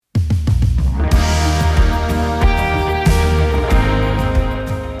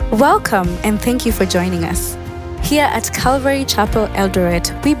Welcome and thank you for joining us. Here at Calvary Chapel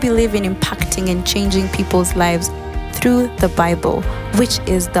Eldoret, we believe in impacting and changing people's lives through the Bible, which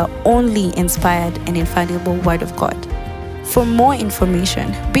is the only inspired and infallible Word of God. For more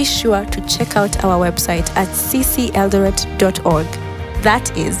information, be sure to check out our website at cceldoret.org.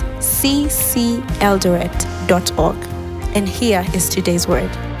 That is cceldoret.org. And here is today's word.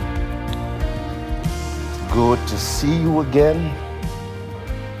 Good to see you again,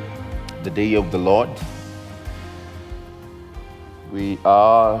 the day of the Lord. We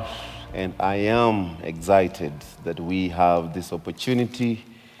are, and I am excited that we have this opportunity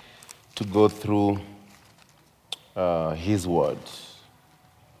to go through His Word.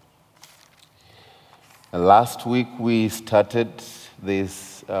 Last week we started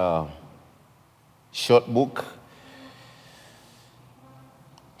this short book,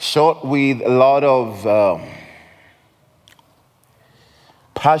 short with a lot of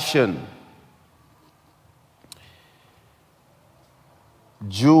passion.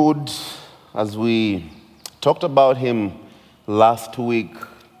 Jude, as we talked about him last week,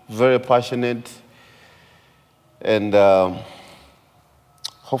 very passionate, and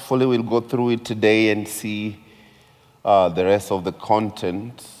hopefully we'll go through it today and see the rest of the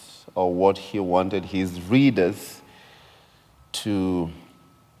content or what he wanted his readers to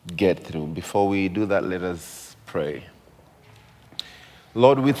get through. Before we do that, let us pray.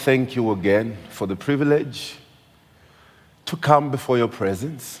 Lord, we thank you again for the privilege to come before your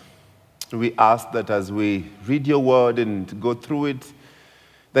presence. We ask that as we read your word and go through it,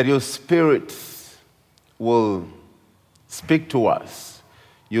 that your Spirit will speak to us.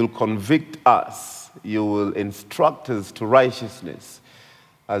 You'll convict us. You will instruct us to righteousness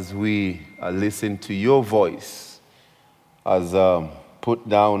as we listen to your voice as put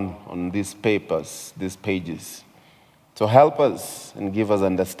down on these papers, these pages. So help us and give us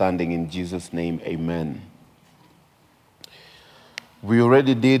understanding in Jesus' name, amen. We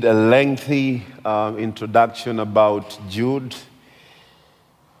already did a lengthy introduction about Jude.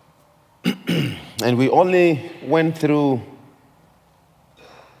 And we only went through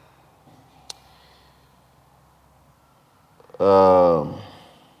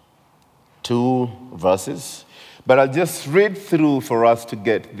two verses. But I'll just read through for us to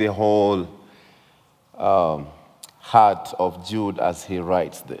get the whole heart of Jude as he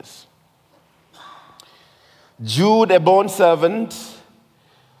writes this. Jude, a bondservant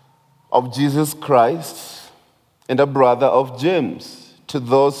of Jesus Christ and a brother of James, to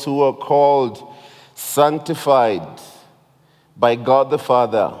those who are called, sanctified by God the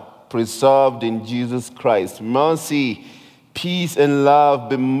Father, preserved in Jesus Christ, mercy, peace, and love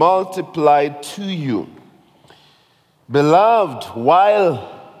be multiplied to you. Beloved, while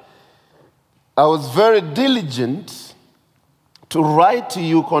I was very diligent to write to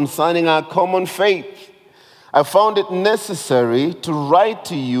you concerning our common faith, I found it necessary to write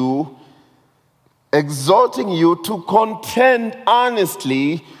to you, exhorting you to contend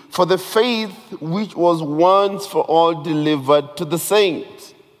earnestly for the faith which was once for all delivered to the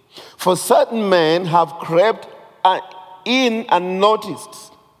saints. For certain men have crept in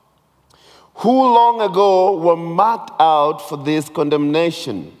unnoticed, who long ago were marked out for this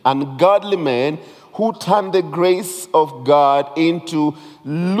condemnation, ungodly men who turned the grace of God into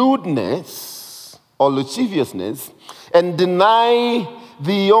lewdness or lasciviousness, and deny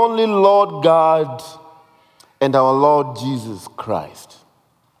the only Lord God and our Lord Jesus Christ.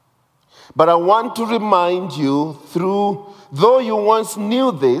 But I want to remind you, though you once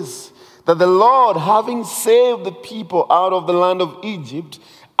knew this, that the Lord, having saved the people out of the land of Egypt,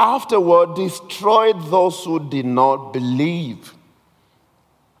 afterward destroyed those who did not believe.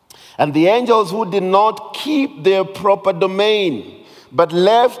 And the angels who did not keep their proper domain, but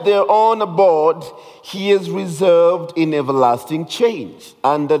left their own abode, he is reserved in everlasting chains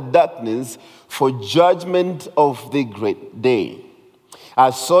under darkness for judgment of the great day.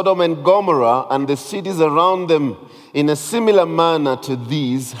 As Sodom and Gomorrah and the cities around them in a similar manner to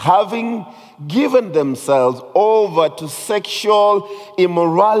these, having given themselves over to sexual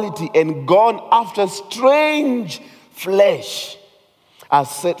immorality and gone after strange flesh, are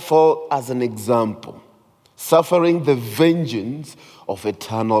set forth as an example, suffering the vengeance of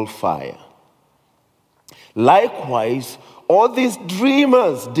eternal fire. Likewise, all these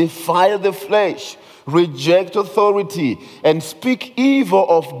dreamers defile the flesh, reject authority, and speak evil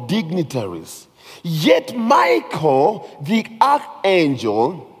of dignitaries. Yet Michael, the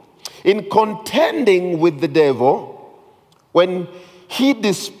archangel, in contending with the devil, when he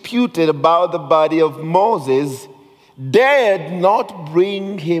disputed about the body of Moses, dared not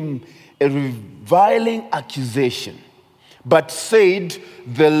bring him a reviling accusation, but said,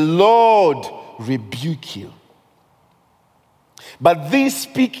 "The Lord rebuke you." But these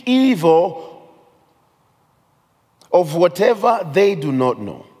speak evil of whatever they do not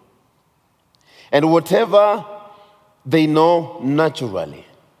know, and whatever they know naturally.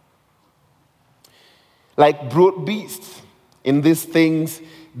 Like brute beasts, in these things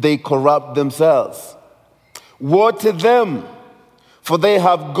they corrupt themselves. Woe to them, for they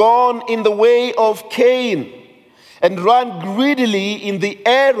have gone in the way of Cain, and run greedily in the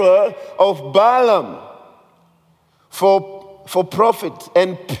error of Balaam for profit,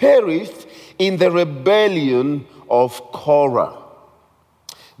 and perished in the rebellion of Korah.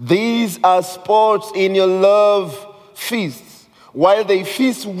 These are sports in your love feasts, while they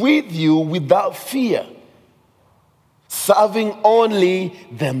feast with you without fear, serving only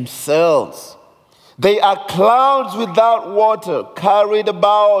themselves. They are clouds without water, carried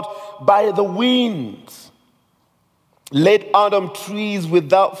about by the winds. Late autumn trees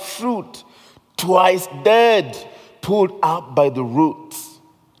without fruit, twice dead, pulled up by the roots.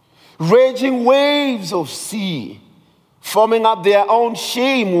 Raging waves of sea, forming up their own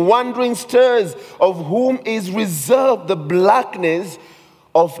shame, wandering stirs, of whom is reserved the blackness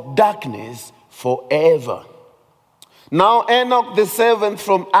of darkness forever. Now Enoch the seventh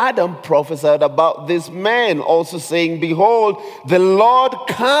from Adam prophesied about this man, also saying, "Behold, the Lord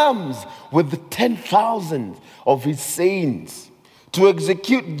comes with the 10,000 of his saints to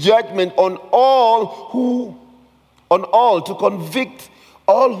execute judgment on all, to convict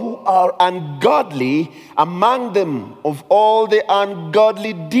all who are ungodly among them of all the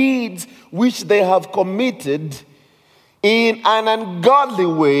ungodly deeds which they have committed in an ungodly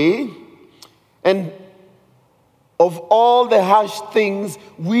way, and of all the harsh things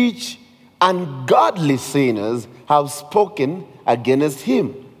which ungodly sinners have spoken against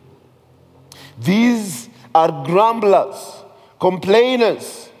him. These are grumblers,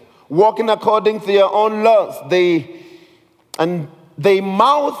 complainers, walking according to their own lusts. They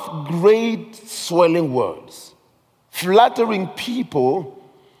mouth great swelling words, flattering people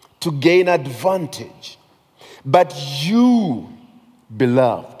to gain advantage. But you,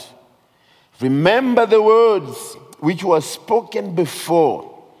 beloved, remember the words which were spoken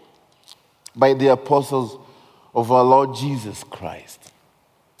before by the apostles of our Lord Jesus Christ.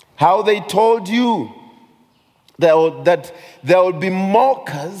 How they told you that there would be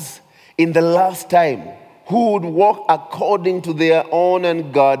mockers in the last time who would walk according to their own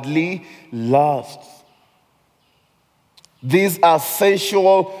ungodly lusts. These are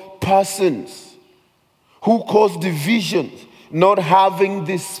sensual persons who cause divisions, not having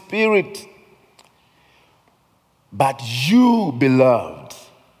the Spirit. But you, beloved,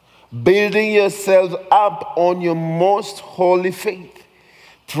 building yourselves up on your most holy faith,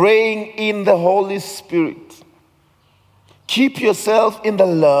 praying in the Holy Spirit, keep yourself in the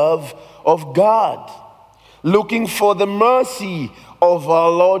love of God, looking for the mercy of our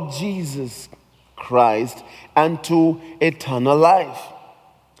Lord Jesus Christ unto eternal life.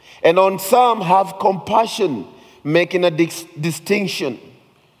 And on some have compassion, making a distinction,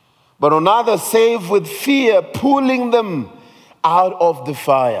 but on others save with fear, pulling them out of the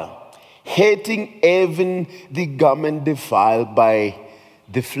fire, hating even the garment defiled by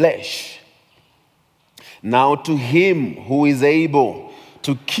the flesh. Now to him who is able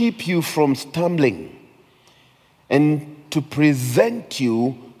to keep you from stumbling and to present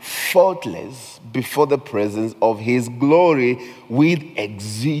you faultless before the presence of his glory with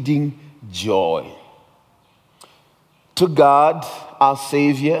exceeding joy. To God, our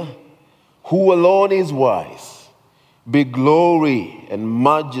Savior, who alone is wise, be glory and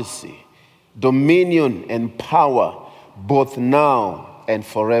majesty, dominion and power, both now and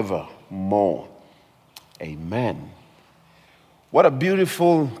forevermore. Amen. What a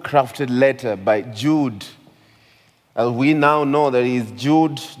beautiful crafted letter by Jude. We now know that he is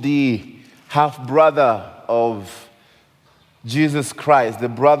Jude, the half-brother of Jesus Christ, the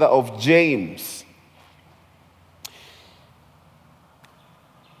brother of James.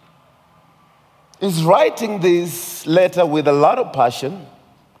 He's writing this letter with a lot of passion.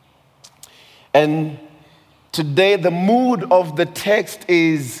 And today the mood of the text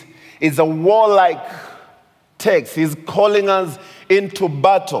is a warlike text. He's calling us into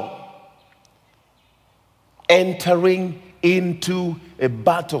battle, entering into a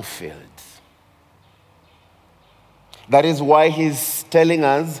battlefield. That is why he's telling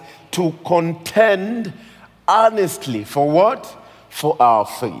us to contend earnestly for what? For our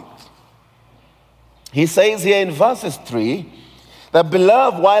faith. He says here in verses 3 that,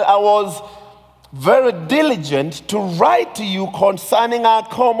 beloved, while I was very diligent to write to you concerning our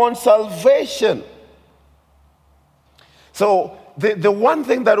common salvation. So the one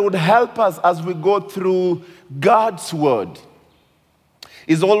thing that would help us as we go through God's word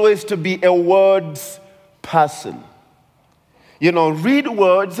is always to be a words person. Read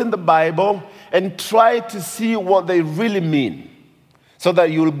words in the Bible and try to see what they really mean so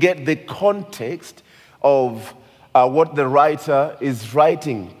that you'll get the context of what the writer is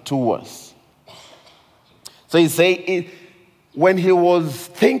writing to us. So when he was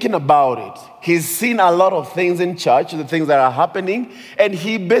thinking about it, he's seen a lot of things in church, the things that are happening, and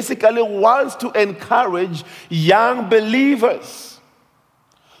he basically wants to encourage young believers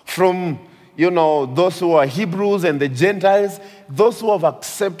from, those who are Hebrews and the Gentiles, those who have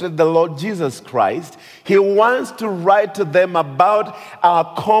accepted the Lord Jesus Christ. He wants to write to them about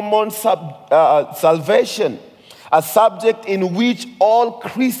our common salvation, a subject in which all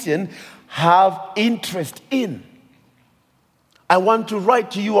Christians have interest in. I want to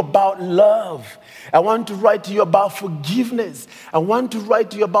write to you about love. I want to write to you about forgiveness. I want to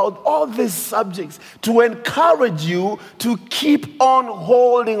write to you about all these subjects to encourage you to keep on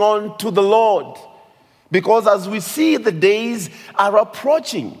holding on to the Lord. Because as we see, the days are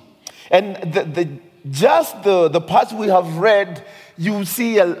approaching. And the parts we have read, you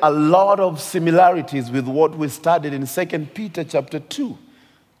see a lot of similarities with what we studied in 2 Peter chapter 2.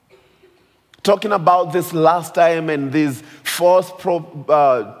 Talking about this last time and these false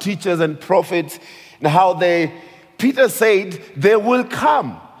teachers and prophets and how Peter said they will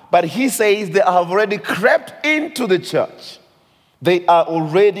come. But he says they have already crept into the church. They are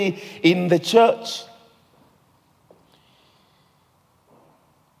already in the church.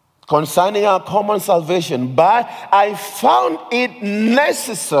 Concerning our common salvation, but I found it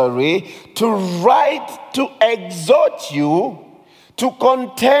necessary to write to exhort you to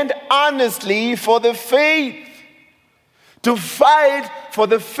contend earnestly for the faith, to fight for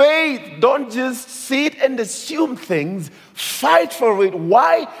the faith. Don't just sit and assume things. Fight for it.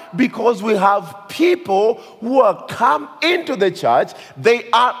 Why? Because we have people who have come into the church. They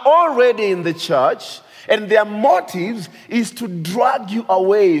are already in the church, and their motives is to drag you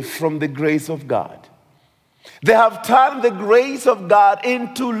away from the grace of God. They have turned the grace of God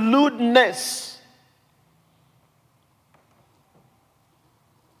into lewdness.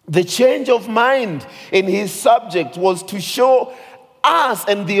 The change of mind in his subject was to show us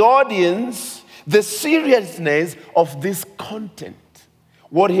and the audience the seriousness of this content,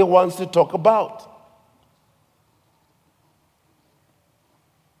 what he wants to talk about.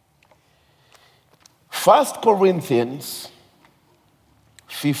 First Corinthians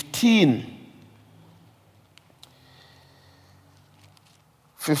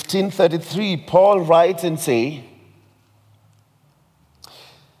 15:33, Paul writes and says,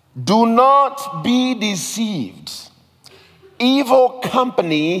 do not be deceived. Evil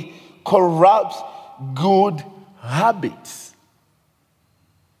company corrupts good habits.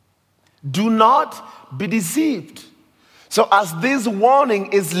 Do not be deceived. So as this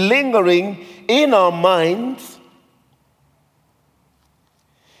warning is lingering in our minds,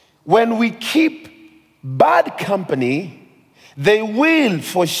 when we keep bad company, they will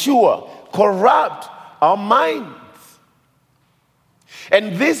for sure corrupt our minds.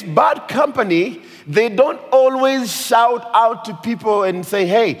 And this bad company, they don't always shout out to people and say,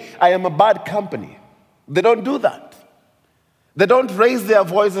 hey, I am a bad company. They don't do that. They don't raise their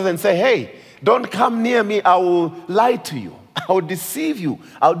voices and say, hey, don't come near me, I will lie to you. I will deceive you.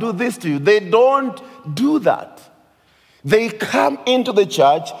 I'll do this to you. They don't do that. They come into the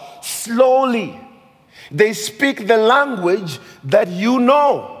church slowly. They speak the language that you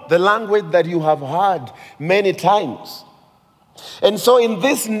know, the language that you have heard many times. And so in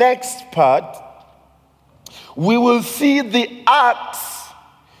this next part, we will see the acts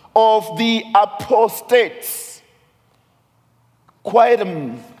of the apostates. Quite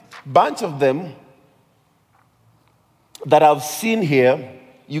a bunch of them that I've seen here.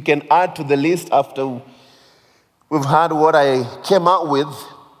 You can add to the list after we've heard what I came out with.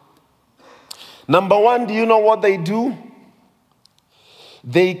 Number one, do you know what they do?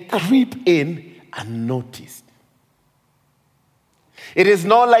 They creep in unnoticed. It is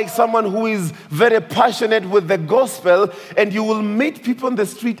not like someone who is very passionate with the gospel and you will meet people in the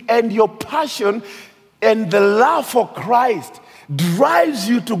street and your passion and the love for Christ drives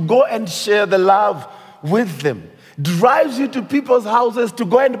you to go and share the love with them, drives you to people's houses to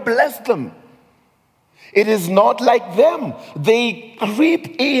go and bless them. It is not like them. They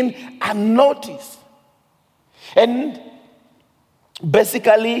creep in unnoticed. And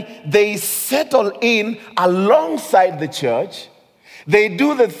basically, they settle in alongside the church. They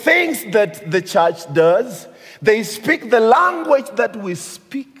do the things that the church does. They speak the language that we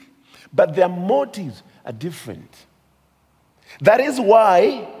speak, but their motives are different. That is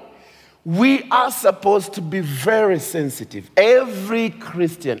why we are supposed to be very sensitive. Every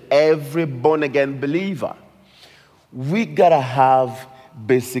Christian, every born-again believer, we gotta have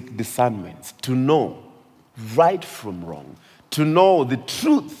basic discernments to know right from wrong, to know the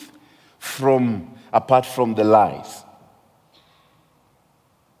truth apart from the lies.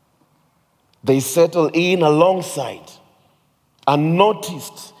 They settle in alongside,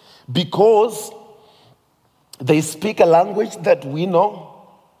 unnoticed, because they speak a language that we know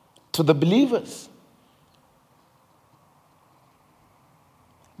to the believers.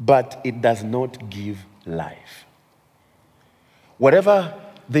 But it does not give life. Whatever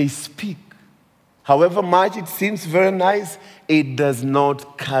they speak, however much it seems very nice, it does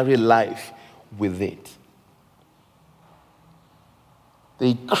not carry life with it.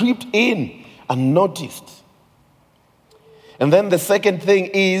 They crept in unnoticed. And then the second thing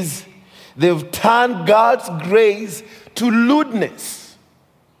is they've turned God's grace to lewdness.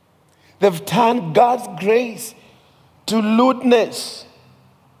 They've turned God's grace to lewdness.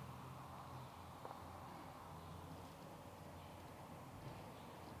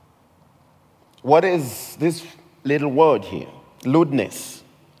 What is this little word here? Lewdness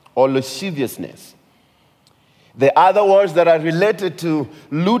or lasciviousness. The other words that are related to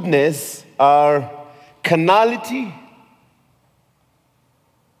lewdness are carnality,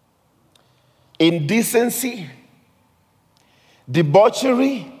 indecency,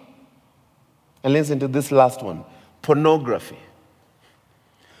 debauchery, and listen to this last one, pornography.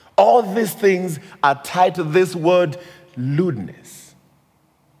 All these things are tied to this word lewdness.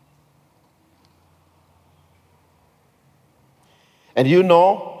 And you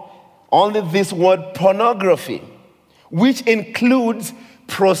know, only this word pornography, which includes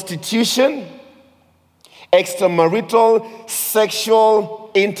prostitution, extramarital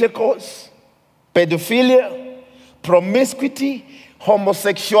sexual intercourse, pedophilia, promiscuity,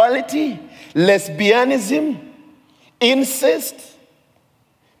 homosexuality, lesbianism, incest,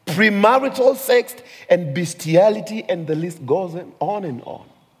 premarital sex, and bestiality, and the list goes on and on.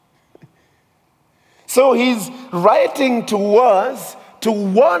 So he's writing to us to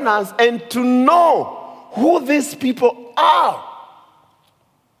warn us and to know who these people are.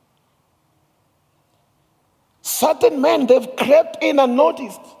 Certain men, they've crept in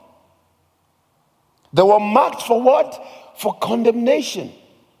unnoticed. They were marked for what? For condemnation.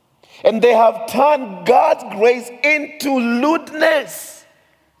 And they have turned God's grace into lewdness.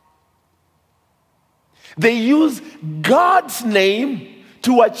 They use God's name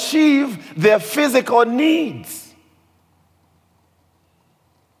to achieve their physical needs.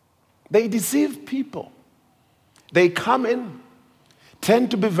 They deceive people. They come in, tend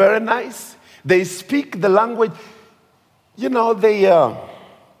to be very nice. They speak the language. You know, the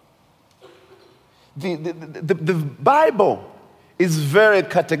Bible is very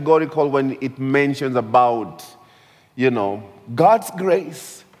categorical when it mentions about, you know, God's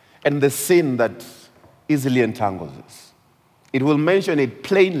grace and the sin that easily entangles us. It will mention it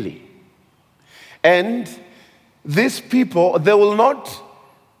plainly. And these people, they will not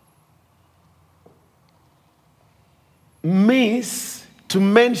miss to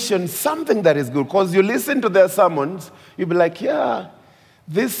mention something that is good. Because you listen to their sermons, you'll be like, yeah,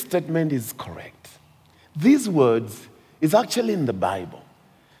 this statement is correct. These words is actually in the Bible.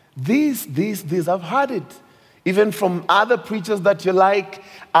 These, I've heard it. Even from other preachers that you like,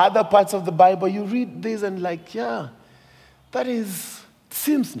 other parts of the Bible, you read this and like, yeah, that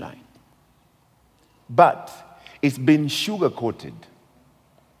seems nice. But it's been sugar-coated.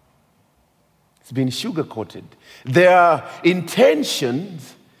 It's been sugar-coated. Their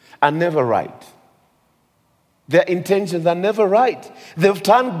intentions are never right. Their intentions are never right. They've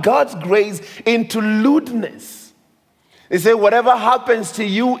turned God's grace into lewdness. They say whatever happens to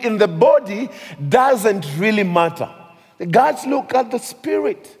you in the body doesn't really matter. God's look at the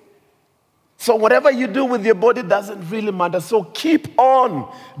spirit. So whatever you do with your body doesn't really matter. So keep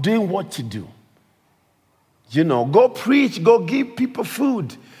on doing what you do. You know, go preach, go give people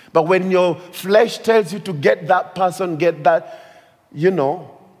food. But when your flesh tells you to get that person, get that, you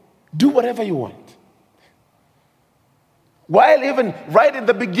know, do whatever you want. While even right in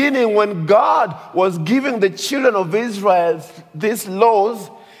the beginning, when God was giving the children of Israel these laws,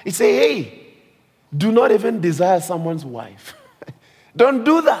 he said, hey, do not even desire someone's wife. Don't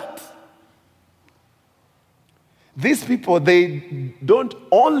do that. These people, they don't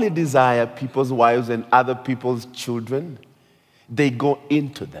only desire people's wives and other people's children, they go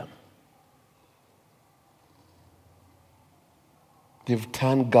into them. They've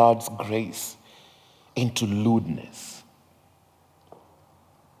turned God's grace into lewdness.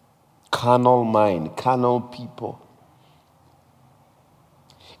 Carnal mind, carnal people.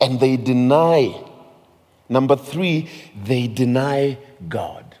 And they deny. Number 3, they deny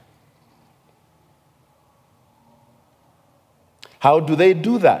God. How do they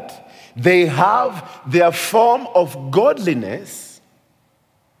do that? They have their form of godliness,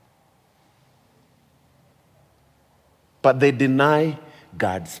 but they deny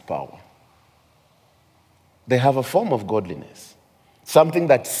God's power. They have a form of godliness, something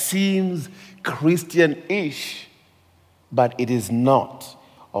that seems Christian-ish, but it is not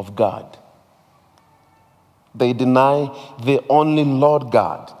of God. They deny the only Lord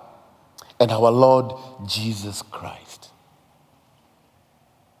God and our Lord Jesus Christ.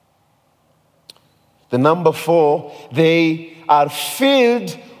 The number 4, they are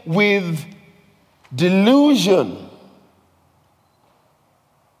filled with delusion.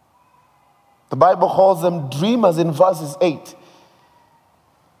 The Bible calls them dreamers in verses 8.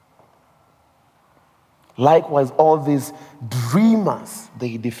 Likewise, all these dreamers,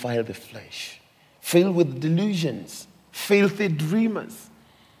 they defile the flesh, filled with delusions, filthy dreamers.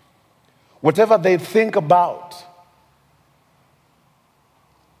 Whatever they think about,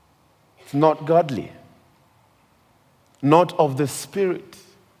 it's not godly, not of the Spirit,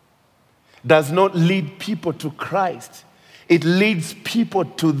 does not lead people to Christ. It leads people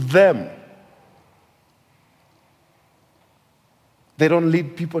to them. They don't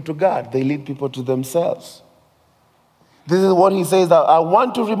lead people to God. They lead people to themselves. This is what he says. I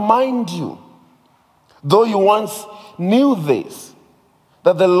want to remind you, though you once knew this,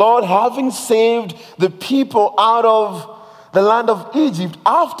 that the Lord, having saved the people out of the land of Egypt,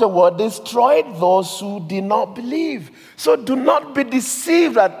 afterward destroyed those who did not believe. So do not be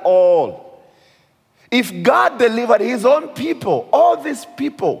deceived at all. If God delivered his own people, all these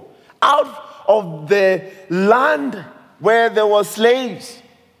people, out of the land where there were slaves,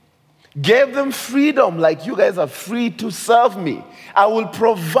 gave them freedom, like you guys are free to serve me, I will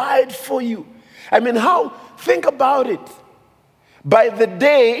provide for you. I mean, think about it. By the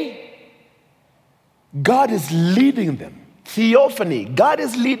day, God is leading them. Theophany, God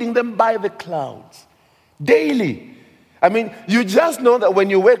is leading them by the clouds daily. I mean, you just know that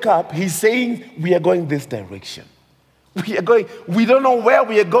when you wake up, he's saying, we are going this direction. We don't know where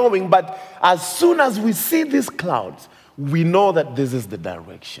we are going, but as soon as we see these clouds, we know that this is the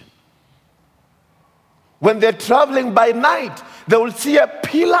direction. When they're traveling by night, they will see a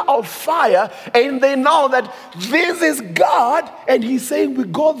pillar of fire and they know that this is God and he's saying we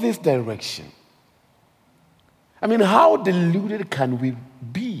go this direction. I mean, how deluded can we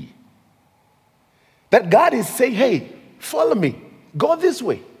be? That God is saying, hey, follow me, go this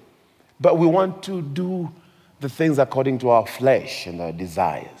way. But we want to do the things according to our flesh and our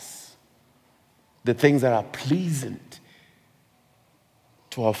desires. The things that are pleasant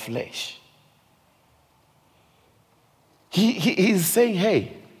to our flesh. He's saying,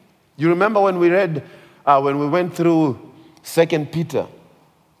 hey, you remember when we read, when we went through 2 Peter,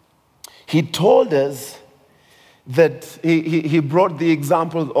 he told us that he brought the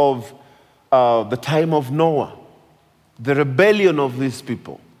example of the time of Noah, the rebellion of these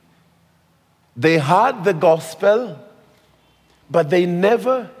people. They heard the gospel, but they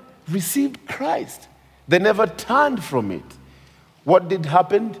never received Christ. They never turned from it. What did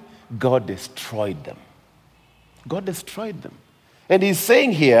happen? God destroyed them. God destroyed them. And he's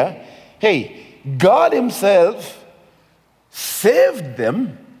saying here, hey, God himself saved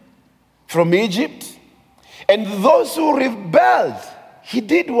them from Egypt. And those who rebelled, he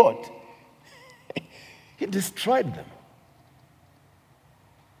did what? He destroyed them.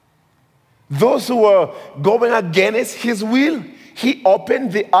 Those who were going against his will, he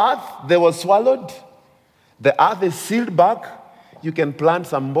opened the earth, they were swallowed. The earth is sealed back. You can plant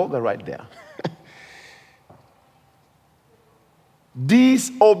some boga right there.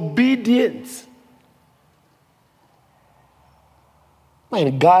 Disobedience.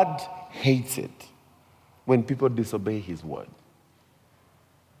 Man, God hates it when people disobey his word.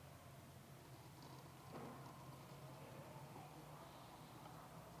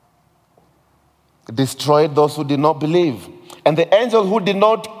 Destroyed those who did not believe. And the angels who did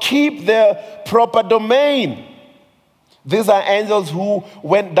not keep their proper domain. These are angels who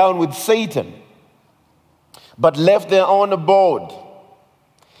went down with Satan, but left their own abode.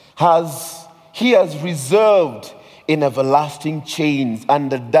 He has reserved in everlasting chains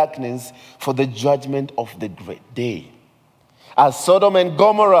under darkness for the judgment of the great day. As Sodom and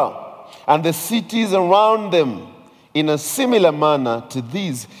Gomorrah and the cities around them, in a similar manner to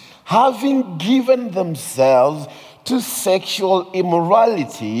these, having given themselves to sexual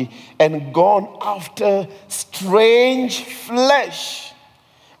immorality and gone after strange flesh,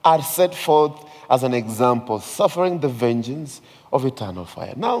 are set forth as an example, suffering the vengeance of eternal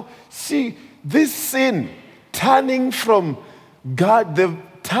fire. Now, see, this sin, turning God's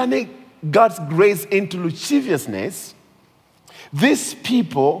grace into lasciviousness, these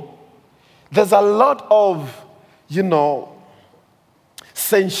people, there's a lot of,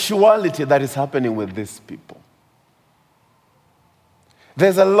 sensuality that is happening with these people.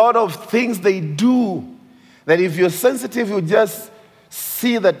 There's a lot of things they do that if you're sensitive, you just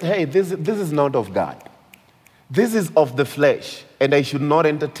see that, hey, this is not of God. This is of the flesh, and I should not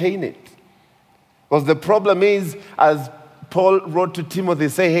entertain it. Because the problem is, as Paul wrote to Timothy,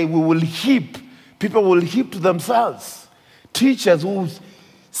 say, hey, people will heap to themselves teachers who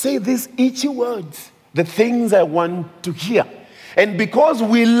say these itchy words, the things I want to hear. And because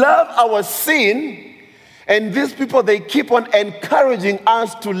we love our sin, and these people, they keep on encouraging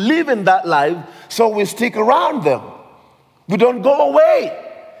us to live in that life, so we stick around them. We don't go away.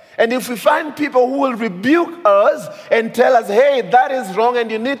 And if we find people who will rebuke us and tell us, hey, that is wrong and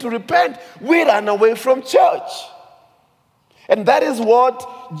you need to repent, we run away from church. And that is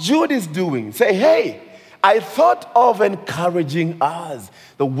what Jude is doing. Say, hey, I thought of encouraging us,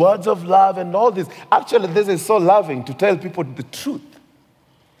 the words of love and all this. Actually, this is so loving to tell people the truth.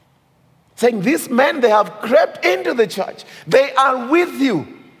 Saying these men, they have crept into the church. They are with you.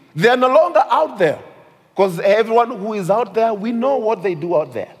 They are no longer out there. Because everyone who is out there, we know what they do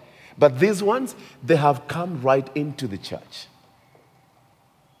out there. But these ones, they have come right into the church.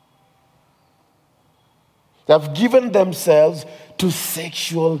 They have given themselves to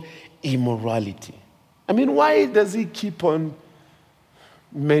sexual immorality. I mean, why does he keep on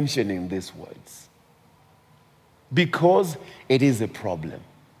mentioning these words? Because it is a problem.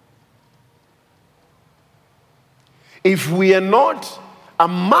 If we are not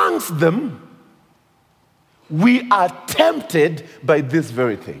amongst them, we are tempted by these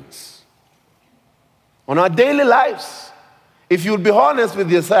very things. On our daily lives, if you'll be honest with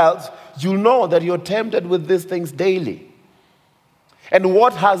yourselves, you'll know that you're tempted with these things daily. And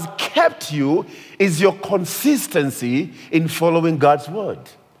what has kept you is your consistency in following God's word.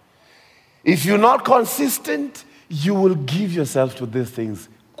 If you're not consistent, you will give yourself to these things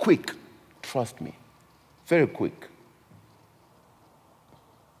quick. Trust me. Very quick.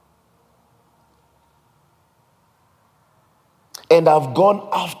 And I've gone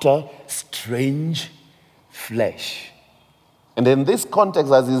after strange flesh. And in this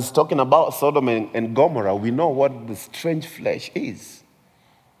context, as he's talking about Sodom and Gomorrah, we know what the strange flesh is.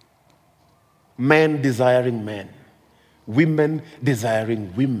 Men desiring men. Women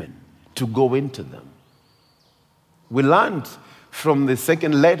desiring women to go into them. We learned from the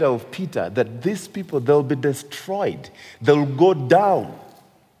second letter of Peter that these people, they'll be destroyed. They'll go down.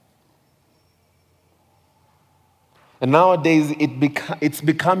 And nowadays, it's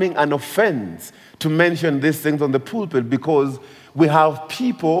becoming an offense to mention these things on the pulpit because we have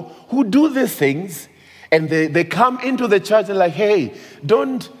people who do these things and they come into the church and like, hey,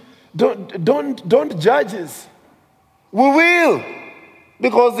 don't judge us. We will.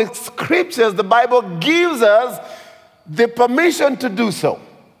 Because the scriptures, the Bible gives us the permission to do so.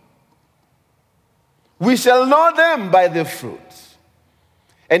 We shall know them by their fruits.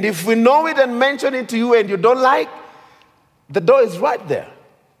 And if we know it and mention it to you and you don't like, the door is right there.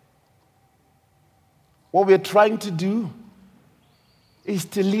 What we're trying to do is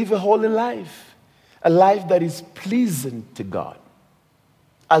to live a holy life, a life that is pleasant to God.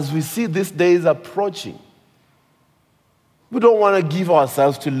 As we see these days approaching, we don't want to give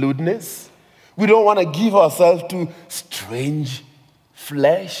ourselves to lewdness. We don't want to give ourselves to strange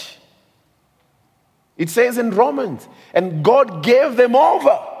flesh. It says in Romans, and God gave them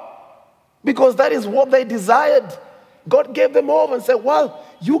over because that is what they desired. God gave them over and said, well,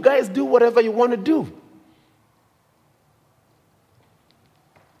 you guys do whatever you want to do.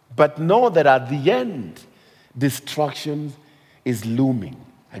 But know that at the end, destruction is looming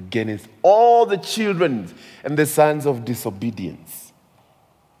against all the children and the sons of disobedience.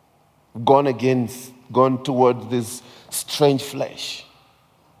 Gone towards this strange flesh.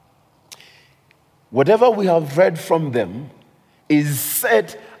 Whatever we have read from them is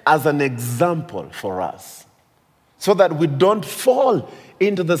set as an example for us, so that we don't fall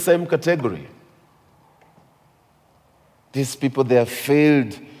into the same category. These people, they are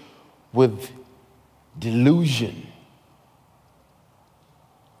filled with delusion.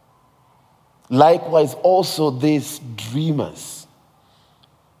 Likewise, also these dreamers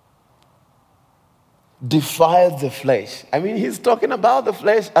defile the flesh. I mean, he's talking about the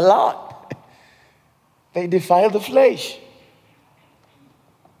flesh a lot. They defile the flesh.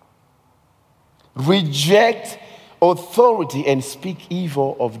 Reject authority and speak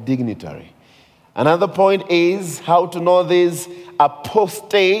evil of dignitary. Another point is how to know these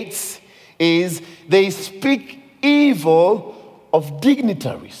apostates is they speak evil of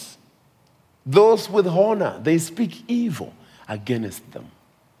dignitaries. Those with honor, they speak evil against them.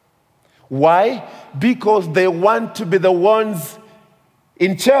 Why? Because they want to be the ones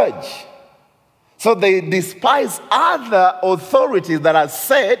in charge. So they despise other authorities that are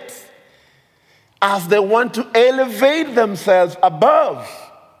set as they want to elevate themselves above,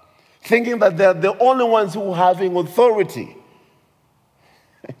 thinking that they're the only ones who are having authority.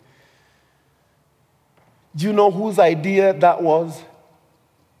 Do you know whose idea that was?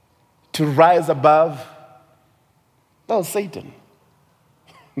 To rise above? That was Satan.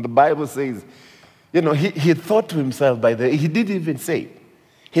 The Bible says, he thought to himself, he didn't even say it.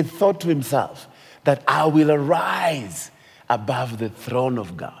 He thought to himself that I will arise above the throne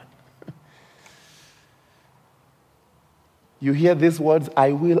of God. You hear these words,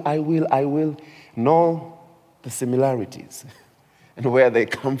 I will. Know the similarities and where they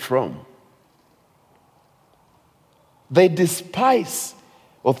come from. They despise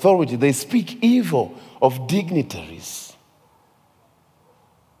authority. They speak evil of dignitaries.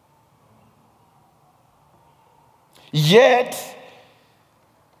 Yet,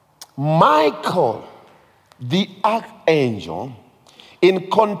 Michael, the archangel, in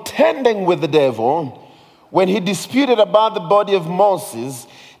contending with the devil, when he disputed about the body of Moses,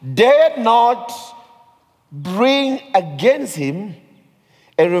 dared not bring against him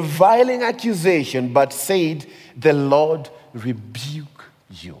a reviling accusation, but said, the Lord rebuke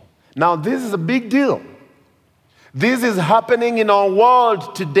you. Now, this is a big deal. This is happening in our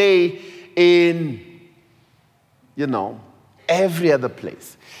world today in, every other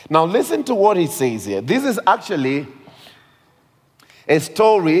place. Now, listen to what he says here. This is actually a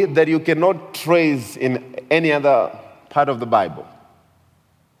story that you cannot trace in any other part of the Bible.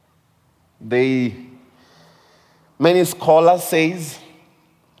 Many scholars says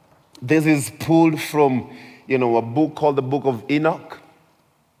this is pulled from, a book called the Book of Enoch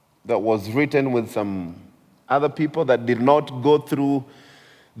that was written with some other people that did not go through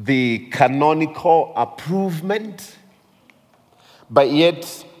the canonical approval, but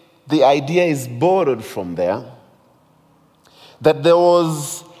yet the idea is borrowed from there, that there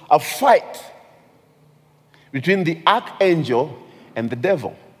was a fight between the archangel and the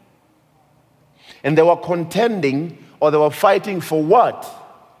devil. And they were contending, or they were fighting for what?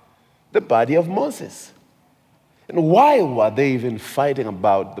 The body of Moses. And why were they even fighting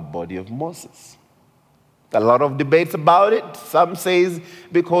about the body of Moses? A lot of debates about it. Some says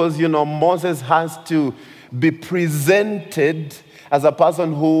because, Moses has to be presented as a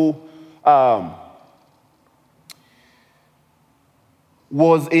person who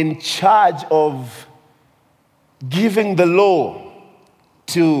was in charge of giving the law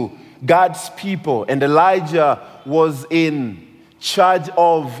to God's people. And Elijah was in charge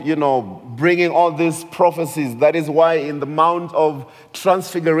of, bringing all these prophecies. That is why in the Mount of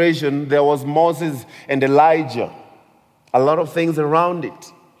Transfiguration, there was Moses and Elijah. A lot of things around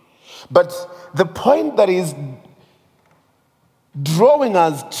it. But the point that is drawing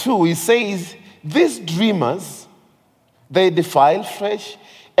us to, he says, these dreamers, they defile flesh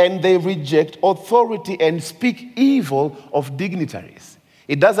and they reject authority and speak evil of dignitaries.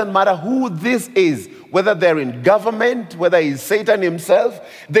 It doesn't matter who this is, whether they're in government, whether it's Satan himself,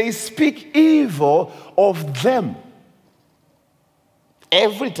 they speak evil of them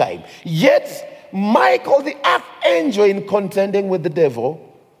every time. Yet, Michael, the archangel, in contending with the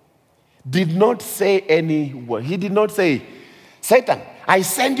devil, did not say any word. He did not say, Satan, I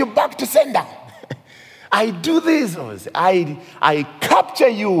send you back to sender. I do this. I capture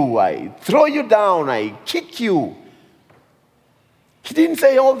you. I throw you down. I kick you. He didn't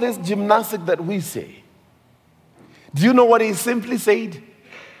say all this gymnastics that we say. Do you know what he simply said?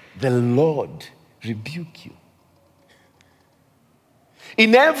 The Lord rebuke you.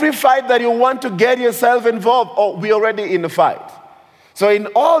 In every fight that you want to get yourself involved, we're already in a fight. So in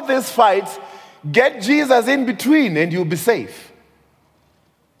all these fights, get Jesus in between and you'll be safe.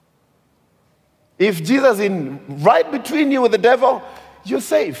 If Jesus is right between you with the devil, you're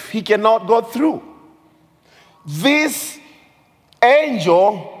safe. He cannot go through. This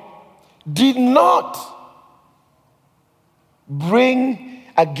angel did not bring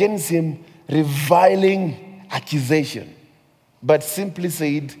against him reviling accusation, but simply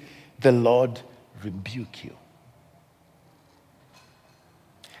said, the Lord rebuke you.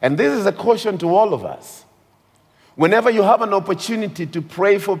 And this is a caution to all of us. Whenever you have an opportunity to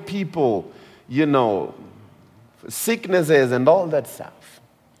pray for people, sicknesses and all that stuff,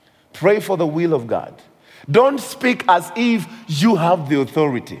 pray for the will of God. Don't speak as if you have the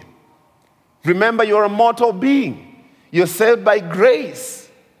authority. Remember, you're a mortal being. You're saved by grace.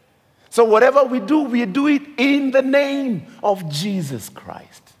 So whatever we do it in the name of Jesus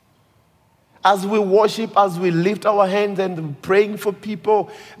Christ. As we worship, as we lift our hands and praying for people,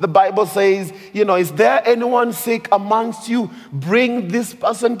 the Bible says, is there anyone sick amongst you? Bring this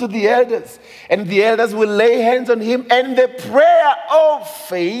person to the elders. And the elders will lay hands on him, and the prayer of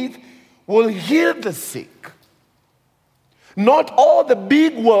faith will heal the sick. Not all the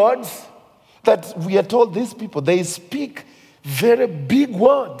big words that we are told these people, they speak very big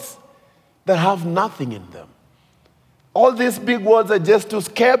words that have nothing in them. All these big words are just to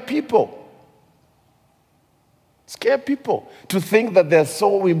scare people. Scare people to think that they're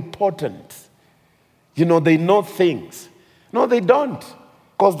so important. They know things. No, they don't,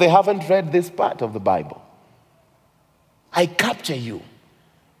 because they haven't read this part of the Bible. I capture you.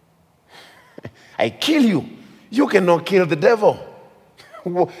 I kill you. You cannot kill the devil.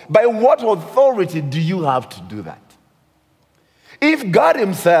 By what authority do you have to do that? If God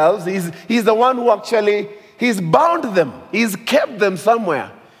himself, he's the one who actually, he's bound them. He's kept them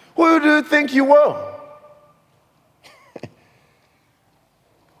somewhere. Who do you think you were?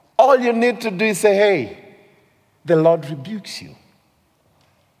 All you need to do is say, hey, the Lord rebukes you.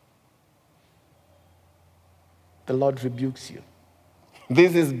 The Lord rebukes you.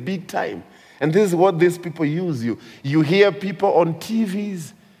 This is big time. And this is what these people use you. You hear people on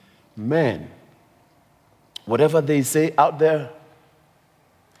TVs, man, whatever they say out there,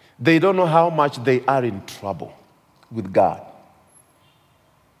 they don't know how much they are in trouble with God.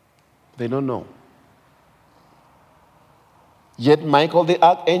 They don't know. Yet Michael the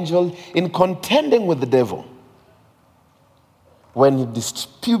archangel, in contending with the devil, when he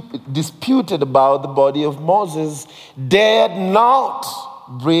disputed about the body of Moses, dared not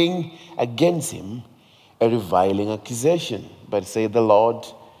bring against him a reviling accusation, but say, the Lord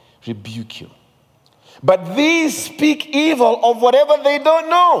rebuke you. But these speak evil of whatever they don't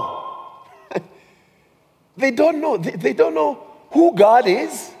know. They don't know. They don't know who God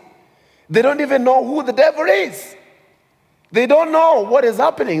is. They don't even know who the devil is. They don't know what is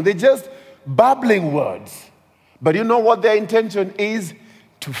happening. They're just babbling words. But you know what their intention is?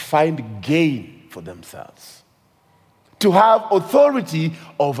 To find gain for themselves. To have authority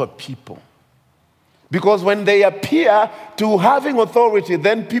over people. Because when they appear to having authority,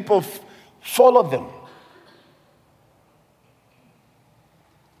 then people follow them.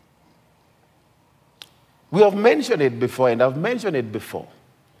 We have mentioned it before, and I've mentioned it before,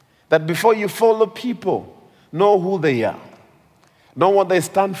 that before you follow people, know who they are. Know what they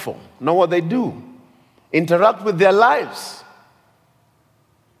stand for. Know what they do. Interact with their lives.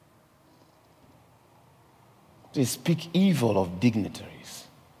 They speak evil of dignitaries.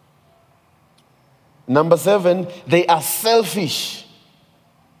 Number 7, they are selfish.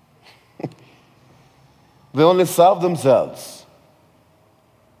 They only serve themselves.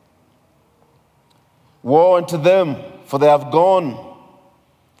 Woe unto them, for they have gone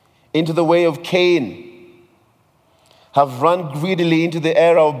into the way of Cain, have run greedily into the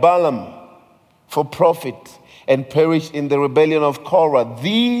error of Balaam for profit, and perished in the rebellion of Korah.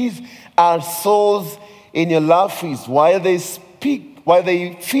 These are souls in your love feast, while they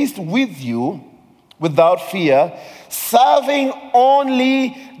feast with you without fear, serving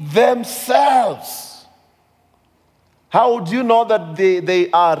only themselves. How do you know that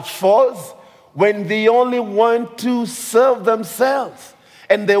they are false? When they only want to serve themselves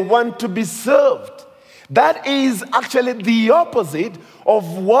and they want to be served. That is actually the opposite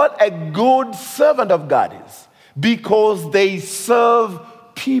of what a good servant of God is, because they serve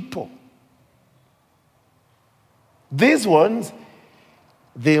people. These ones,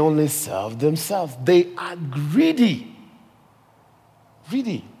 they only serve themselves. They are greedy.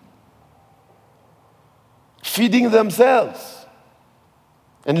 Greedy. Feeding themselves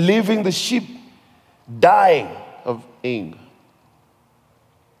and leaving the sheep dying of hunger.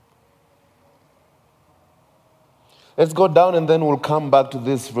 Let's go down and then we'll come back to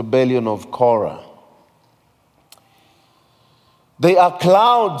this rebellion of Korah. They are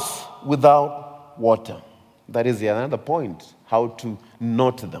clouds without water. That is another point, how to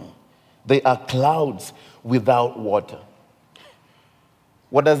note them. They are clouds without water.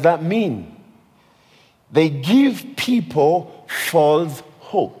 What does that mean? They give people false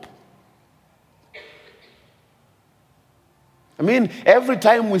hope. I mean, every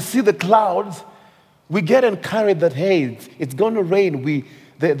time we see the clouds, we get encouraged that, hey, it's going to rain.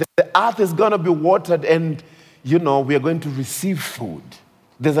 The earth is going to be watered, and, we are going to receive food.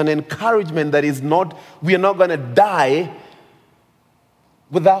 There's an encouragement that we are not going to die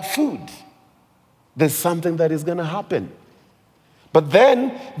without food. There's something that is going to happen. But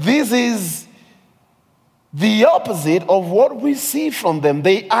then, this is the opposite of what we see from them.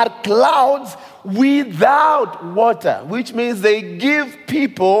 They are clouds without water, which means they give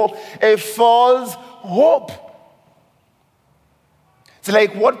people a false hope. It's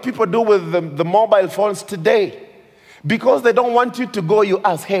like what people do with the mobile phones today. Because they don't want you to go, you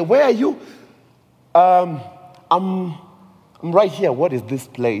ask, hey, where are you? I'm right here. What is this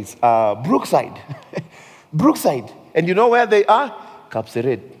place? Brookside. Brookside. And you know where they are?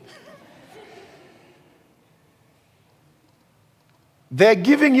 Kapseret. They're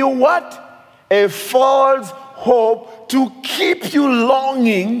giving you what? A false hope to keep you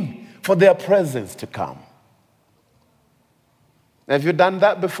longing for their presence to come. Have you done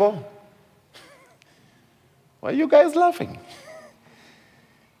that before? Why are you guys laughing?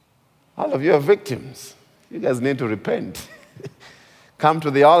 All of you are victims. You guys need to repent. Come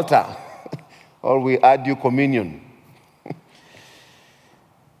to the altar, or we add you communion.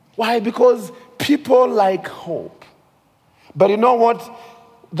 Why? Because people like hope. But you know what?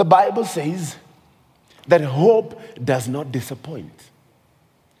 The Bible says that hope does not disappoint.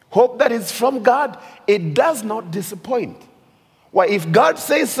 Hope that is from God, it does not disappoint. Why? If God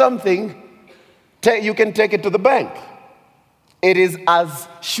says something, you can take it to the bank. It is as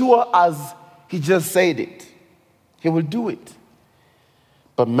sure as he just said it. He will do it.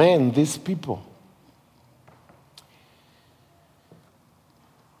 But man, these people,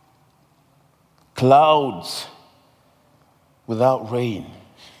 clouds without rain.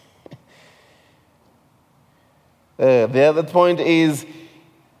 The other point is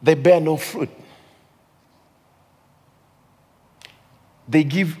they bear no fruit. They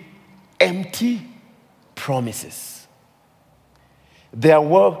give empty promises. Their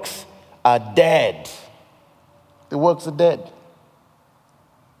works are dead. The works are dead.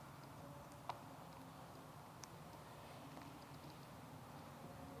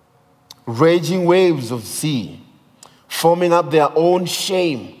 Raging waves of sea, forming up their own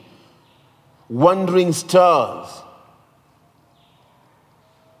shame, wandering stars.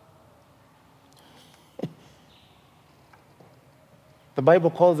 The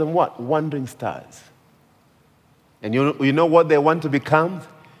Bible calls them what? Wandering stars. And you know what they want to become?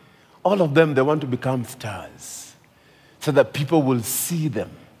 All of them, they want to become stars so that people will see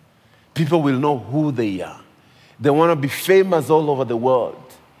them. People will know who they are. They want to be famous all over the world.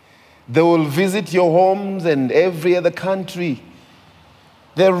 They will visit your homes and every other country.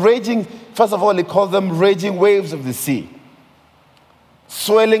 They're raging, first of all, he calls them raging waves of the sea.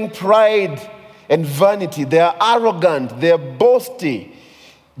 Swelling pride and vanity. They are arrogant, they are boasty,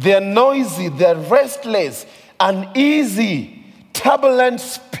 they are noisy, they are restless, uneasy, turbulent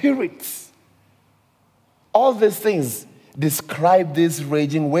spirits. All these things describe these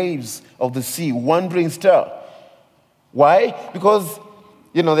raging waves of the sea, wandering star. Why? Because,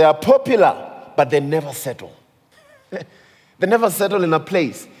 they are popular, but they never settle. They never settle in a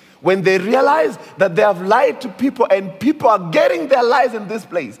place. When they realize that they have lied to people and people are getting their lies in this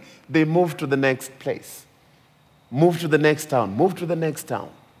place, they move to the next place. Move to the next town. Move to the next town.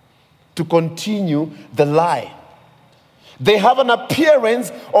 To continue the lie. They have an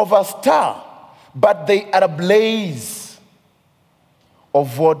appearance of a star, but they are a blaze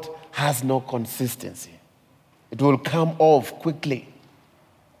of what has no consistency. It will come off quickly.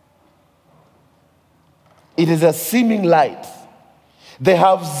 It is a seeming light. They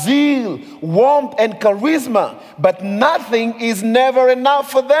have zeal, warmth, and charisma, but nothing is never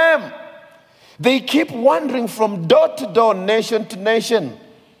enough for them. They keep wandering from door to door, nation to nation.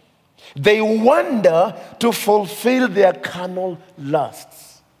 They wander to fulfill their carnal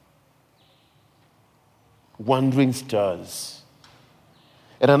lusts. Wandering stars.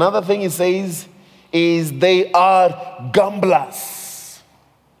 And another thing he says is they are gamblers.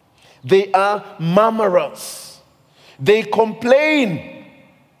 They are murmurers. They complain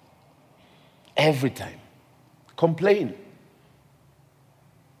every time. Complain.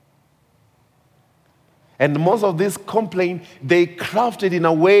 And most of this complaint, they craft it in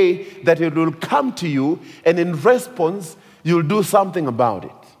a way that it will come to you, and in response, you'll do something about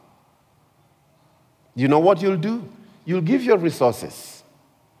it. You know what you'll do? You'll give your resources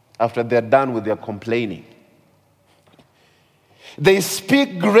after they're done with their complaining. They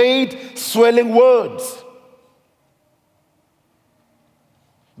speak great, swelling words.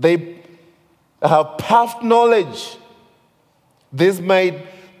 They have puffed knowledge. This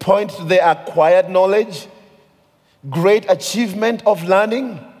might point to their acquired knowledge, great achievement of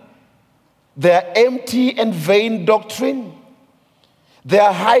learning, their empty and vain doctrine,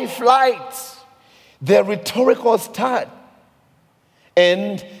 their high flights, their rhetorical start,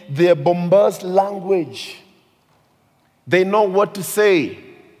 and their bombast language. They know what to say.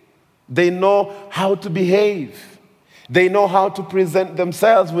 They know how to behave. They know how to present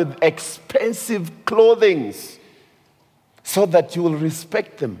themselves with expensive clothing so that you will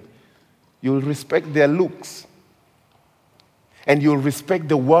respect them. You will respect their looks. And you will respect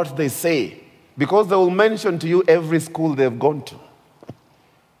the words they say. Because they will mention to you every school they've gone to,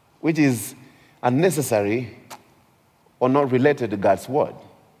 which is unnecessary or not related to God's word.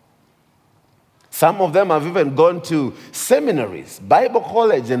 Some of them have even gone to seminaries, Bible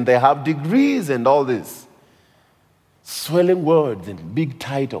college, and they have degrees and all this. Swelling words and big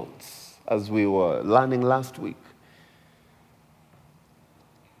titles, as we were learning last week.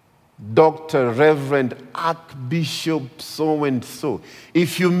 Dr. Reverend Archbishop so-and-so.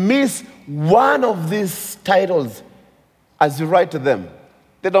 If you miss one of these titles as you write to them,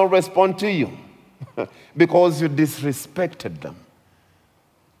 they don't respond to you because you disrespected them.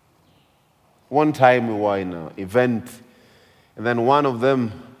 One time we were in an event, and then one of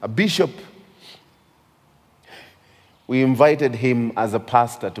them, a bishop, we invited him as a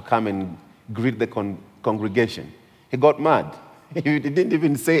pastor to come and greet the congregation. He got mad. He didn't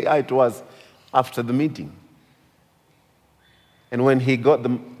even say hi to us after the meeting. And when he got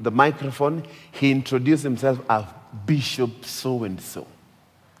the microphone, he introduced himself as Bishop so-and-so.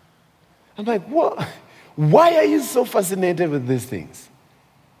 I'm like, what? Why are you so fascinated with these things?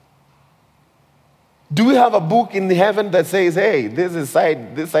 Do we have a book in heaven that says, hey, this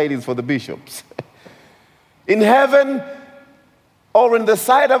side is for the bishops? In heaven or in the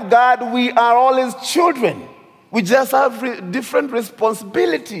sight of God, we are all his children. We just have different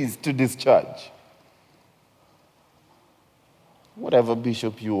responsibilities to discharge. Whatever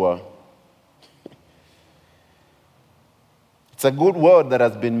bishop you are. It's a good word that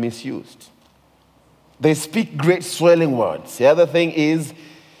has been misused. They speak great swelling words. The other thing is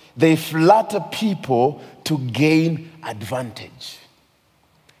they flatter people to gain advantage.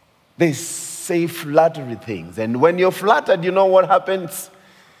 They say flattery things. And when you're flattered, you know what happens?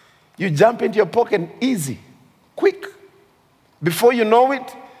 You jump into your pocket easy. Quick. Before you know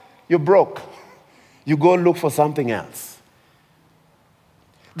it, you're broke. You go look for something else.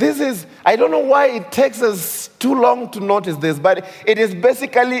 I don't know why it takes us too long to notice this, but it is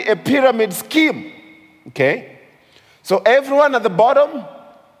basically a pyramid scheme. Okay? So everyone at the bottom,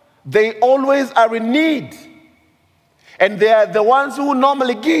 they always are in need. And they are the ones who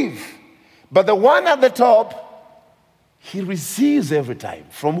normally give. But the one at the top, he receives every time.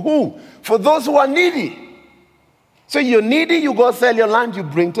 From who? For those who are needy. So you're needy, you go sell your land, you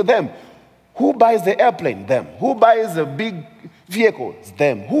bring to them. Who buys the airplane? Them. Who buys the big vehicles?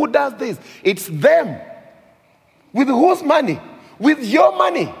 Them. Who does this? It's them. With whose money? With your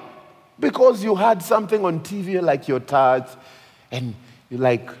money. Because you had something on TV like your tithes, and you're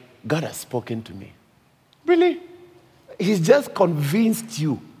like, God has spoken to me. Really? He's just convinced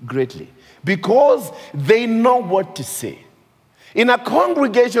you greatly. Because they know what to say. In a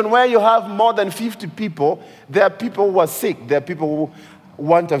congregation where you have more than 50 people, there are people who are sick. There are people who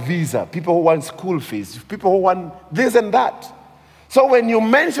want a visa, people who want school fees, people who want this and that. So when you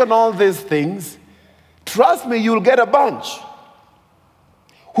mention all these things, trust me, you'll get a bunch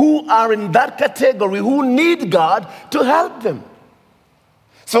who are in that category, who need God to help them.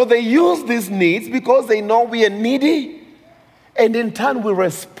 So they use these needs because they know we are needy, and in turn we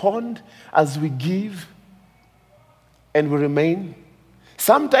respond as we give and we remain.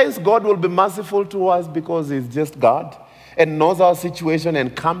 Sometimes God will be merciful to us because he's just God and knows our situation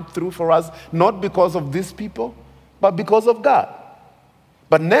and come through for us, not because of these people, but because of God.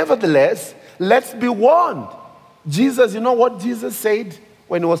 But nevertheless, let's be warned. Jesus, you know what Jesus said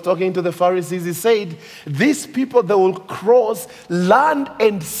when he was talking to the Pharisees? He said, these people, they will cross land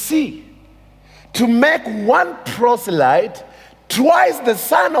and sea to make one proselyte twice the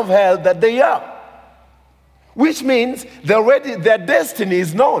son of hell that they are. Which means their destiny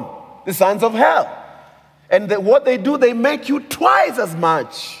is known, the sons of hell. And what they do, they make you twice as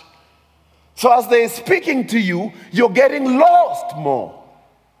much. So as they're speaking to you, you're getting lost more.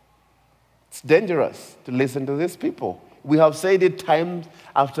 It's dangerous to listen to these people. We have said it times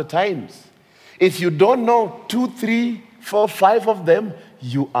after times. If you don't know 2, 3, 4, 5 of them,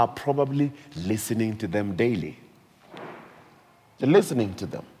 you are probably listening to them daily. You're listening to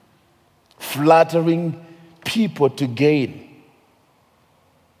them. Flattering people to gain.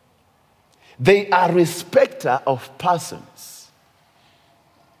 They are respecter of persons.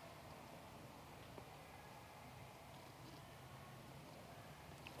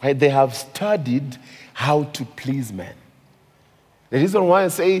 Right? They have studied how to please men. The reason why I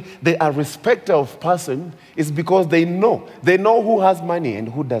say they are respecter of person is because they know who has money and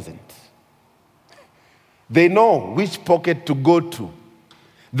who doesn't. They know which pocket to go to.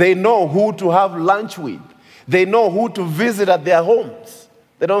 They know who to have lunch with. They know who to visit at their homes.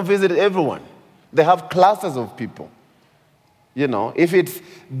 They don't visit everyone. They have classes of people. If it's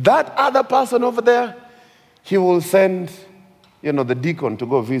that other person over there, he will send, the deacon to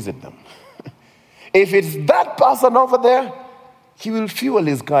go visit them. If it's that person over there, he will fuel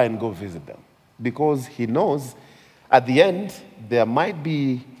his car and go visit them. Because he knows at the end, there might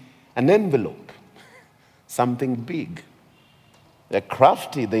be an envelope, something big. They're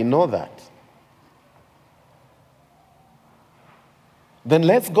crafty, they know that. Then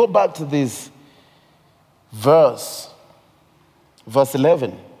let's go back to this verse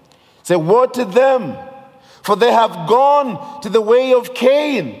 11. Say, woe to them, for they have gone to the way of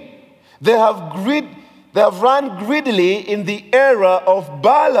Cain. They have run greedily in the era of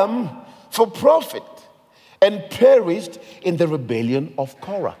Balaam for profit and perished in the rebellion of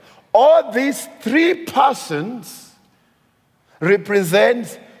Korah. All these three persons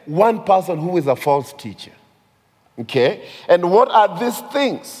represent one person who is a false teacher. Okay? And what are these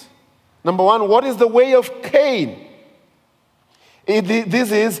things? Number one, what is the way of Cain?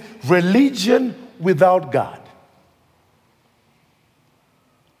 This is religion without God.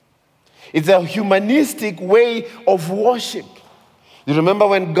 It's a humanistic way of worship. You remember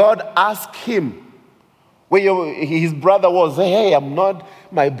when God asked him where his brother was, hey, I'm not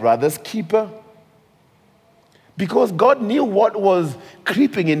my brother's keeper. Because God knew what was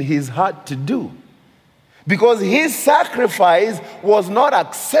creeping in his heart to do. Because his sacrifice was not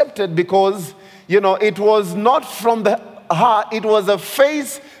accepted because, it was not from the heart. It was a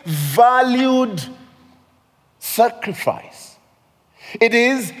face-valued sacrifice. It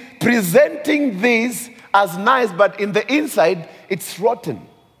is presenting this as nice, but in the inside, it's rotten.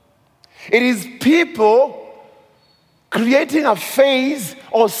 It is people creating a face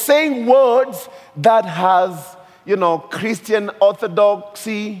or saying words that has, Christian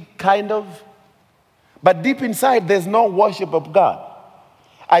orthodoxy, kind of. But deep inside, there's no worship of God.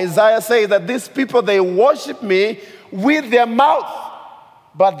 Isaiah says that these people, they worship me with their mouth,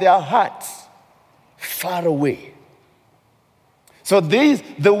 but their hearts far away. So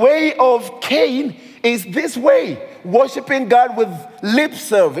the way of Cain is this way, worshiping God with lip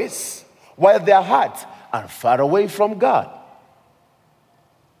service, while their hearts are far away from God.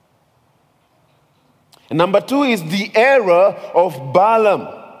 And number two is the era of Balaam.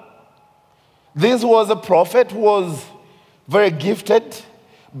 This was a prophet who was very gifted,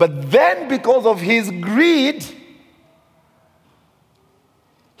 but then because of his greed,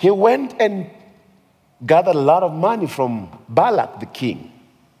 he went and gathered a lot of money from Balak the king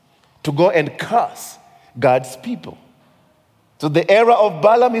to go and curse God's people. So the era of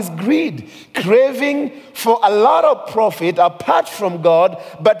Balaam is greed, craving for a lot of profit apart from God,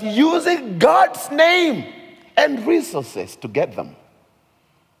 but using God's name and resources to get them.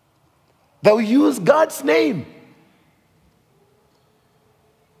 They'll use God's name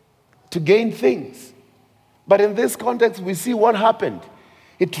to gain things. But in this context, we see what happened.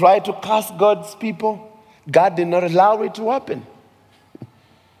 He tried to curse God's people. God did not allow it to happen.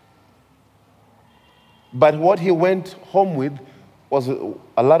 But what he went home with was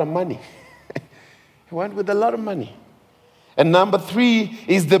a lot of money. He went with a lot of money. And number three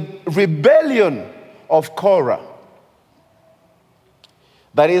is the rebellion of Korah.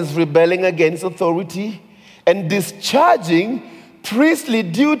 That is rebelling against authority and discharging priestly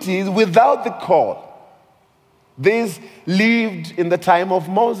duties without the call. These lived in the time of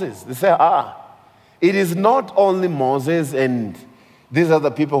Moses. They say, it is not only Moses and these are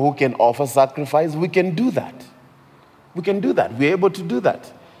the people who can offer sacrifice. We can do that. We can do that. We're able to do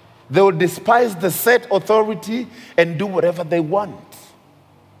that. They will despise the set authority and do whatever they want.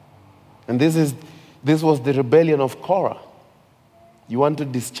 And this was the rebellion of Korah. You want to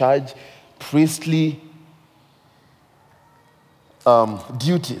discharge priestly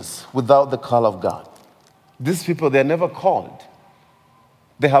duties without the call of God. These people, they're never called.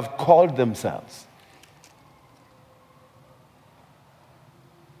 They have called themselves.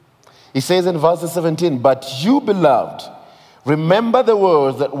 He says in verse 17, but you, beloved, remember the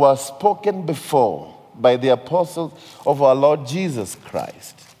words that were spoken before by the apostles of our Lord Jesus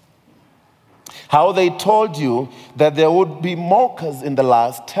Christ. How they told you that there would be mockers in the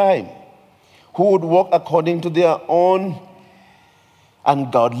last time who would walk according to their own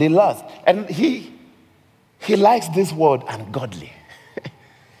ungodly lust. And he likes this word, ungodly.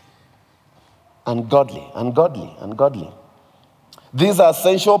 Ungodly. These are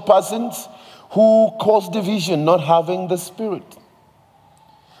sensual persons who cause division, not having the Spirit.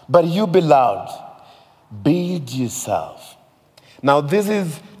 But you, beloved, build yourself. Now this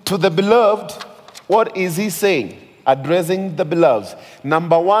is to the beloved. What is he saying? addressing the beloveds.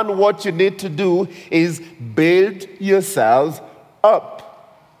 Number one, what you need to do is build yourselves up.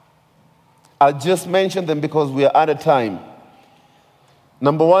 I'll just mention them because we are out of time.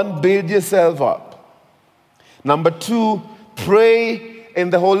 Number one, build yourself up. Number two, pray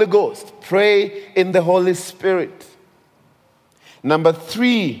in the Holy Ghost. Pray in the Holy Spirit. Number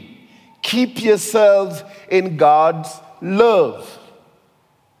three, keep yourselves in God's love.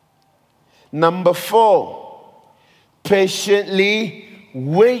 Number four, patiently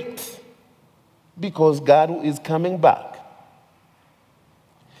wait because God is coming back.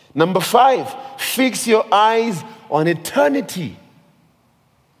 Number five, fix your eyes on eternity.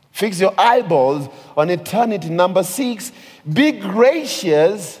 Fix your eyeballs on eternity. Number six, be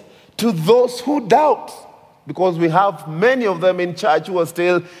gracious to those who doubt, because we have many of them in church who are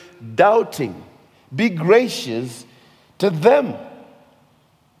still doubting. Be gracious to them.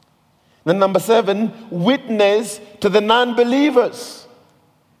 Then number seven, witness to the non-believers.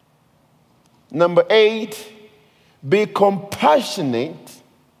 Number eight, be compassionate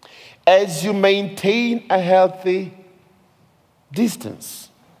as you maintain a healthy distance,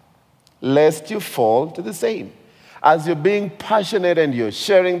 lest you fall to the same. As you're being passionate and you're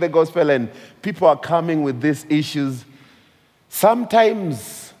sharing the gospel and people are coming with these issues,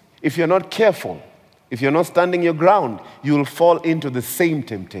 sometimes if you're not careful, if you're not standing your ground, you'll fall into the same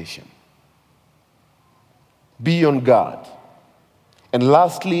temptation. Be on guard. And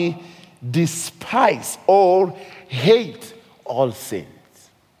lastly, despise or hate all sins.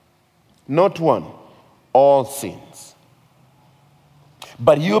 Not one, all sins.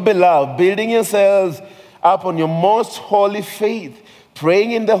 But you, beloved, building yourselves up on your most holy faith,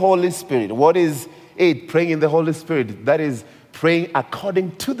 praying in the Holy Spirit. What is it? Praying in the Holy Spirit. That is praying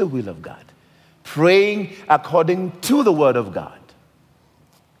according to the will of God. Praying according to the word of God.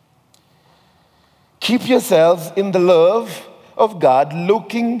 Keep yourselves in the love of God,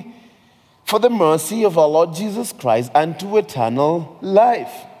 looking for the mercy of our Lord Jesus Christ unto eternal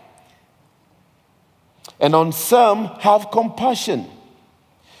life. And on some have compassion,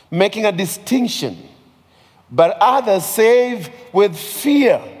 making a distinction, but others save with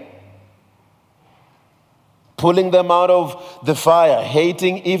fear, pulling them out of the fire,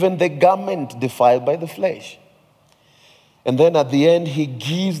 hating even the garment defiled by the flesh. And then at the end, he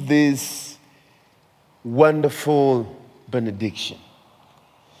gives this wonderful benediction.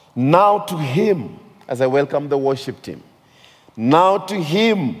 Now to him, as I welcome the worship team, now to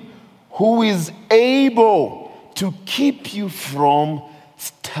him who is able to keep you from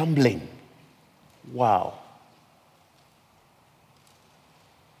stumbling. Wow.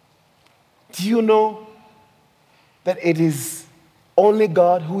 Do you know that it is only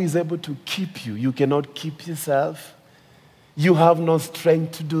God who is able to keep you? You cannot keep yourself. You have no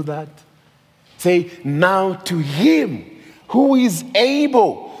strength to do that. Say, now to him who is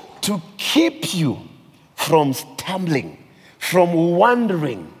able to keep you from stumbling, from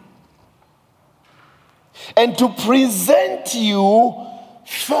wandering, and to present you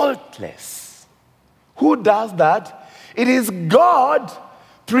faultless. Who does that? It is God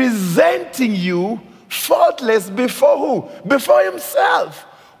presenting you faultless before who? Before himself.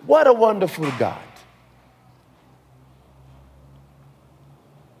 What a wonderful God.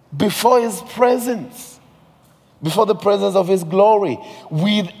 Before his presence, before the presence of his glory,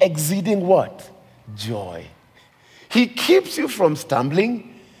 with exceeding what? Joy. He keeps you from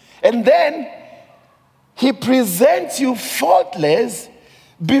stumbling, and then he presents you faultless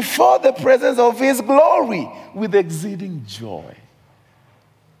before the presence of his glory with exceeding joy.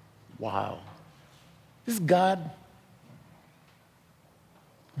 Wow. Is God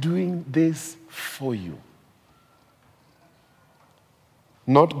doing this for you?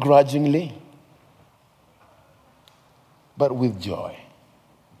 Not grudgingly, but with joy.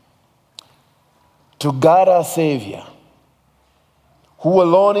 To God our Savior, who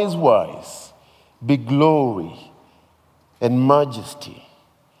alone is wise, be glory and majesty,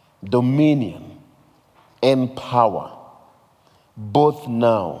 dominion and power, both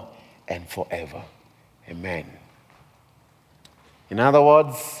now and forever. Amen. In other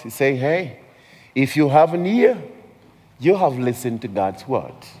words, he's saying, hey, if you have an ear, you have listened to God's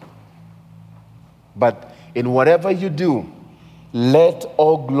word. But in whatever you do, let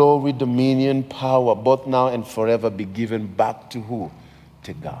all glory, dominion, power, both now and forever, be given back to who?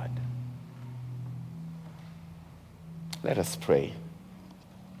 To God. Let us pray.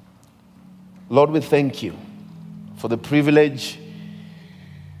 Lord, we thank you for the privilege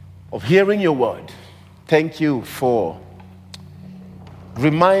of hearing your word. Thank you for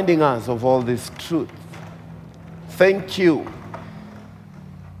reminding us of all this truth. Thank you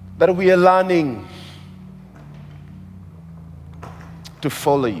that we are learning to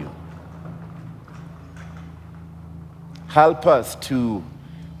follow you. Help us to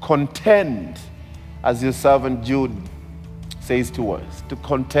contend, as your servant Jude says to us, to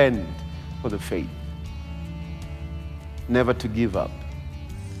contend for the faith. Never to give up.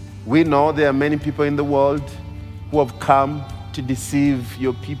 We know there are many people in the world who have come to deceive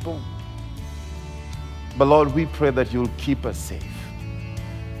your people. But Lord, we pray that you'll keep us safe.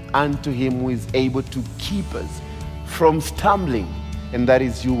 And to him who is able to keep us from stumbling, and that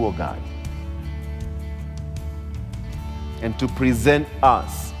is you, O God. And to present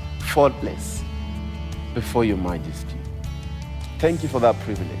us faultless before your majesty. Thank you for that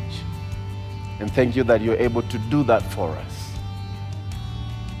privilege. And thank you that you're able to do that for us.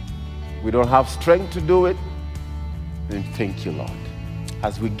 We don't have strength to do it. And thank you, Lord.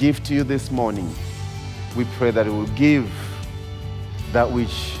 As we give to you this morning, we pray that it will give that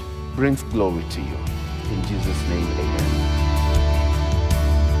which brings glory to you. In Jesus' name, amen.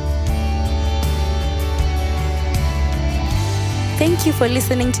 Thank you for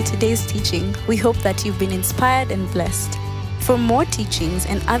listening to today's teaching. We hope that you've been inspired and blessed. For more teachings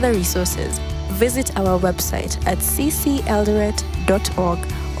and other resources, visit our website at cceldoret.org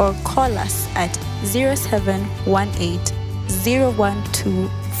or call us at 0718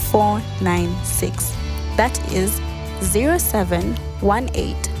 012 496. That is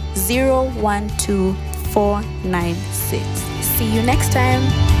 0718 012 496. See you next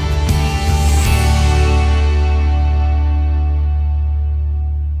time.